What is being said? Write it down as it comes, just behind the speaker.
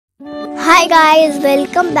Hi guys,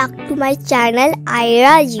 welcome back to my channel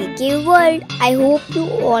Ayra GK World. I hope you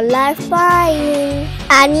all are fine.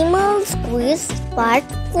 Animals Quiz Part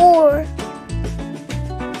 4.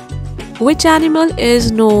 Which animal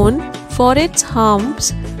is known for its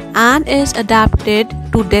humps and is adapted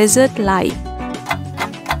to desert life?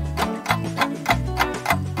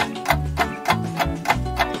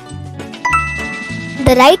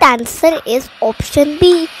 The right answer is option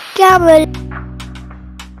B, camel.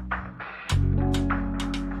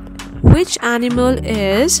 Which animal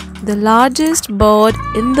is the largest bird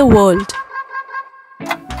in the world?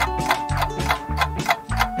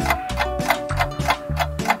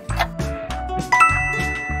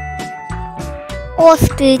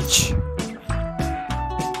 Ostrich.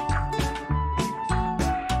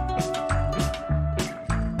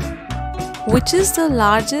 Which is the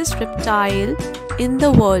largest reptile in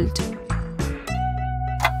the world?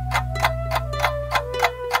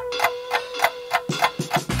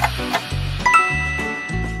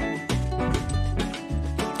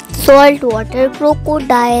 Saltwater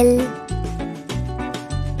crocodile.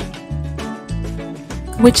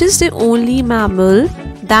 Which is the only mammal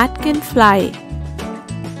that can fly?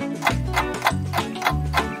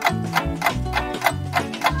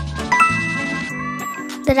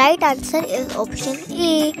 The right answer is option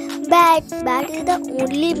A, bat. Bat is the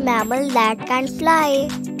only mammal that can fly.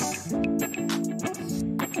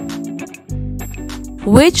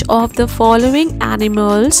 Which of the following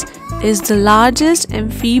animals is the largest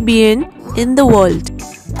amphibian in the world?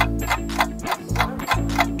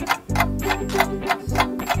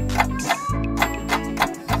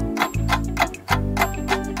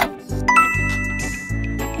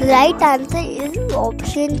 The right answer is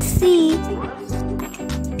option C.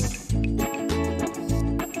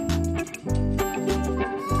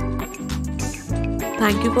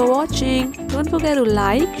 Thank you for watching. Don't forget to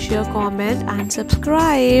like, share, comment and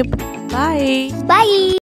subscribe. Bye. Bye.